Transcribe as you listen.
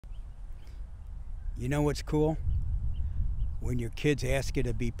You know what's cool? When your kids ask you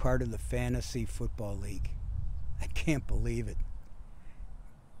to be part of the fantasy football league. I can't believe it.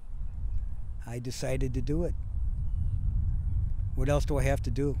 I decided to do it. What else do I have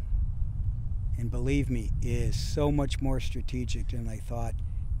to do? And believe me, it is so much more strategic than I thought.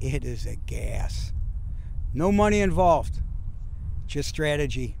 It is a gas. No money involved, just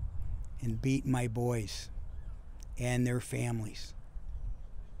strategy and beat my boys and their families.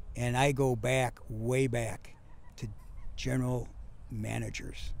 And I go back, way back, to general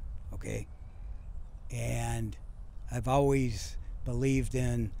managers, okay? And I've always believed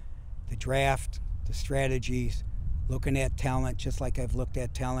in the draft, the strategies, looking at talent, just like I've looked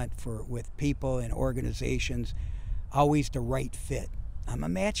at talent with people and organizations, always the right fit. I'm a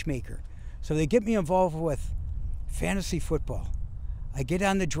matchmaker. So they get me involved with fantasy football. I get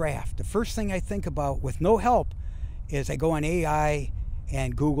on the draft. The first thing I think about, with no help, is I go on AI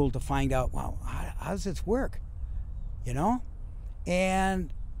and Google to find out, wow, how does this work? You know?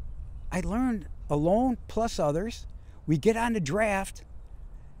 And I learned alone, plus others. We get on the draft,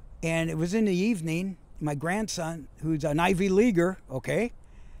 and it was in the evening. My grandson, who's an Ivy Leaguer, okay?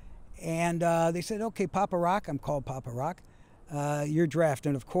 And they said, okay, Papa Rock, I'm called Papa Rock, you're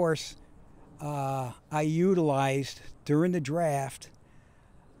drafting. Of course, I utilized, during the draft,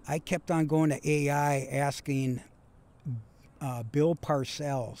 I kept on going to AI asking Bill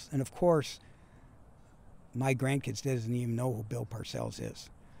Parcells. And of course, my grandkids doesn't even know who Bill Parcells is.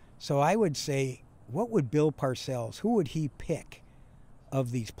 So I would say, what would Bill Parcells, who would he pick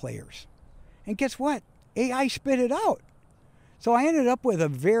of these players? And guess what? AI spit it out. So I ended up with a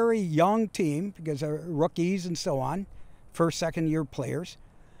very young team, because of rookies and so on, first, second year players.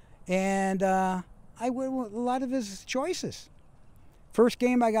 And I went with a lot of his choices. First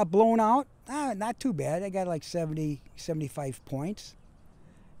game I got blown out. Not too bad. I got like 70, 75 points.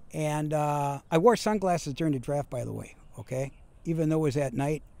 And I wore sunglasses during the draft, by the way, okay? Even though it was at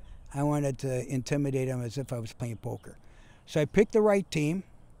night, I wanted to intimidate him as if I was playing poker. So I picked the right team.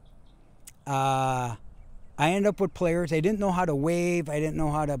 I ended up with players. I didn't know how to wave. I didn't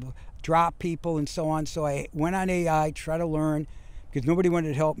know how to drop people and so on. So I went on AI, tried to learn, because nobody wanted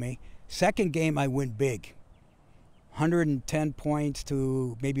to help me. Second game, I went big. 110 points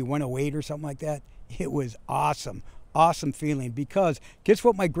to maybe 108 or something like that. It was awesome. Awesome feeling, because guess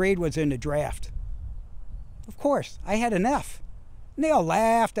what my grade was in the draft? Of course, I had an F. And they all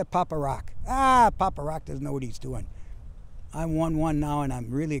laughed at Papa Rock. Papa Rock doesn't know what he's doing. I'm 1-1 now, and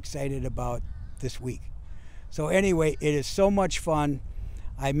I'm really excited about this week. So anyway, it is so much fun.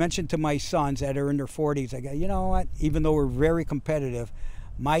 I mentioned to my sons that are in their 40s, I go, you know what, even though we're very competitive,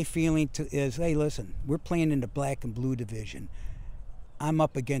 my feeling is, hey, listen, we're playing in the black and blue division. I'm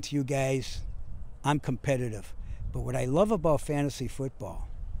up against you guys. I'm competitive. But what I love about fantasy football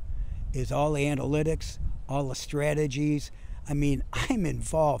is all the analytics, all the strategies. I mean, I'm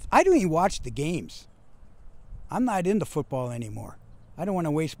involved. I don't even watch the games. I'm not into football anymore. I don't want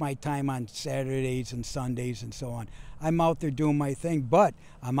to waste my time on Saturdays and Sundays and so on. I'm out there doing my thing, but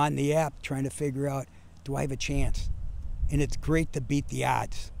I'm on the app trying to figure out, do I have a chance? And it's great to beat the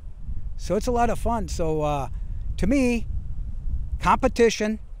odds. So it's a lot of fun. So to me,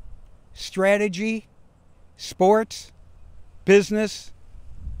 competition, strategy, sports, business,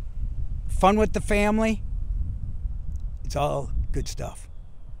 fun with the family, it's all good stuff.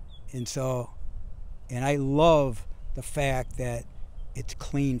 And I love the fact that it's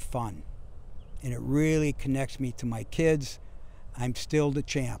clean fun. And it really connects me to my kids. I'm still the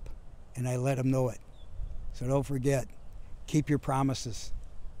champ, and I let them know it. So don't forget, keep your promises,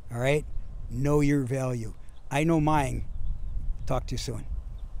 all right? Know your value. I know mine. Talk to you soon.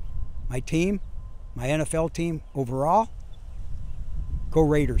 My team, my NFL team overall, go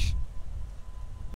Raiders.